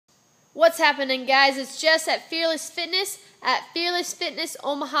What's happening, guys? It's Jess at Fearless Fitness at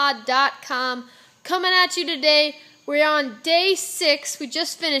fearlessfitnessomaha.com coming at you today. We're on day 6, we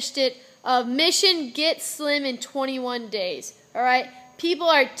just finished it, of Mission Get Slim in 21 days. Alright? People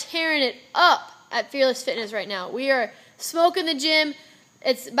are tearing it up at Fearless Fitness right now. We are smoking the gym.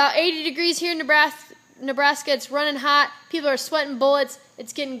 It's about 80 degrees here in Nebraska. It's running hot. People are sweating bullets.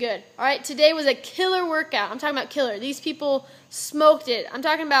 It's getting good. Alright? Today was a killer workout. I'm talking about killer. These people smoked it. I'm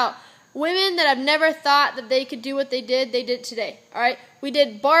talking about women that I've never thought that they could do what they did it today. Alright? We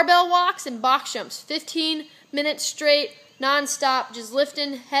did barbell walks and box jumps. 15 minutes straight, non-stop, just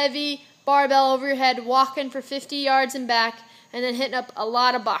lifting heavy barbell over your head, walking for 50 yards and back, and then hitting up a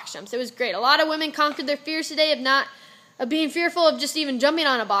lot of box jumps. It was great. A lot of women conquered their fears today of being fearful of just even jumping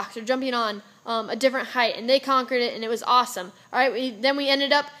on a box or jumping on a different height, and they conquered it, and it was awesome. Alright, then we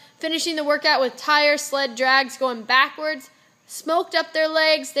ended up finishing the workout with tire sled drags going backwards. Smoked up their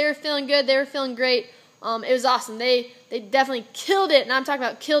legs. They were feeling good. They were feeling great. It was awesome. They definitely killed it, and I'm talking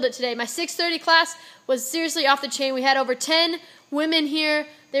about killed it today. My 6:30 class was seriously off the chain. We had over 10 women here.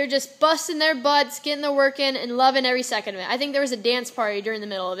 They were just busting their butts, getting their work in, and loving every second of it. I think there was a dance party during the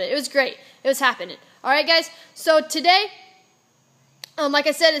middle of it. It was great. It was happening. All right, guys. So today, like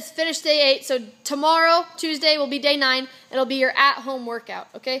I said, it's finished day 8. So tomorrow, Tuesday, will be day 9. It'll be your at-home workout,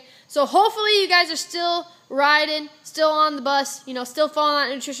 okay? So hopefully you guys are still riding, still on the bus, still following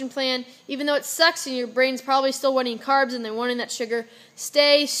that nutrition plan, even though it sucks and your brain's probably still wanting carbs and they're wanting that sugar.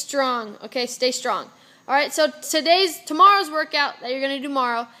 Stay strong, okay? Stay strong. All right, so tomorrow's workout that you're going to do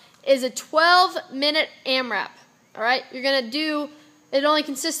tomorrow is a 12-minute AMRAP, all right? You're going to do, it only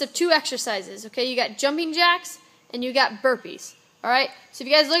consists of 2 exercises, okay? You got jumping jacks and you got burpees, all right? So if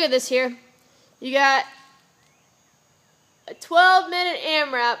you guys look at this here, you got a 12-minute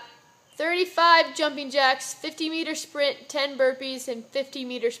AMRAP, 35 jumping jacks, 50-meter sprint, 10 burpees, and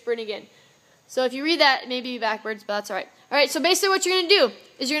 50-meter sprint again. So if you read that, it may be backwards, but that's all right. All right, so basically what you're going to do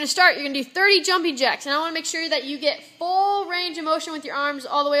is you're going to do 30 jumping jacks, and I want to make sure that you get full range of motion with your arms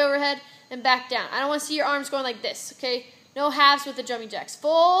all the way overhead and back down. I don't want to see your arms going like this, okay? No halves with the jumping jacks.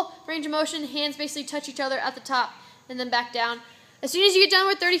 Full range of motion, hands basically touch each other at the top and then back down. As soon as you get done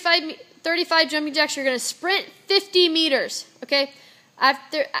with 35 jumping jacks, you're going to sprint 50 meters, okay?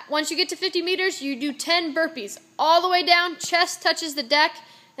 Once you get to 50 meters, you do 10 burpees. All the way down, chest touches the deck,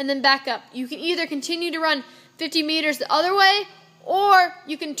 and then back up. You can either continue to run 50 meters the other way, or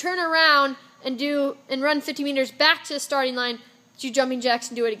you can turn around and run 50 meters back to the starting line, do jumping jacks,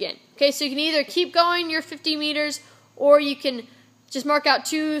 and do it again. Okay, so you can either keep going your 50 meters, or you can just mark out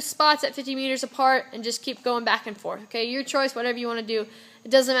 2 spots at 50 meters apart and just keep going back and forth. Okay, your choice, whatever you want to do. It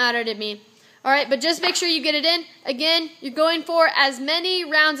doesn't matter to me. All right, but just make sure you get it in. Again, you're going for as many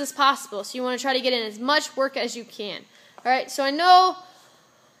rounds as possible, so you want to try to get in as much work as you can. All right, so I know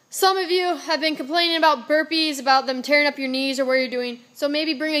some of you have been complaining about burpees, about them tearing up your knees or where you're doing. So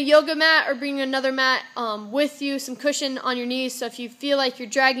maybe bring a yoga mat or bring another mat with you, some cushion on your knees, so if you feel like you're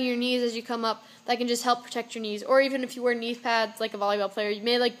dragging your knees as you come up, that can just help protect your knees. Or even if you wear knee pads like a volleyball player, you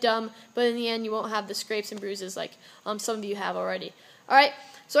may look dumb, but in the end you won't have the scrapes and bruises like some of you have already. All right.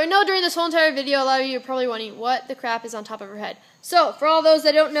 So I know during this whole entire video, a lot of you are probably wondering what the crap is on top of her head. So for all those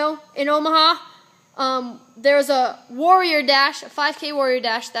that don't know, in Omaha, there was a warrior dash, a 5K warrior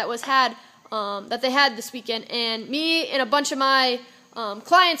dash that they had this weekend, and me and a bunch of my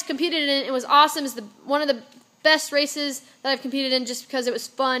clients competed in it. It was awesome. It's one of the best races that I've competed in just because it was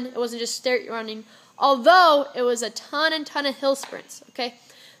fun. It wasn't just straight running, although it was a ton of hill sprints. Okay,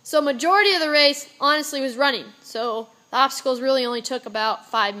 so majority of the race honestly was running. So the obstacles really only took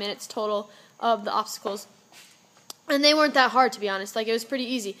about 5 minutes total of the obstacles. And they weren't that hard, to be honest. Like, it was pretty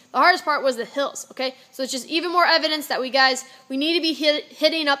easy. The hardest part was the hills, okay? So it's just even more evidence that we need to be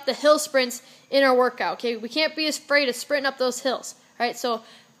hitting up the hill sprints in our workout, okay? We can't be afraid of sprinting up those hills, all right? So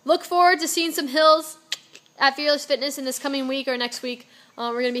look forward to seeing some hills at Fearless Fitness in this coming week or next week.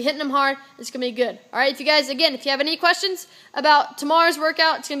 We're going to be hitting them hard. It's going to be good. All right, if you have any questions about tomorrow's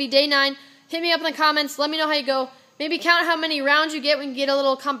workout, it's going to be day 9. Hit me up in the comments. Let me know how you go. Maybe count how many rounds you get. We can get a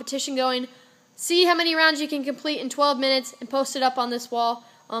little competition going. See how many rounds you can complete in 12 minutes and post it up on this wall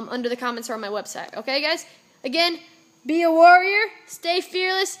under the comments or on my website. Okay, guys? Again, be a warrior, stay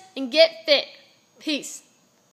fearless, and get fit. Peace.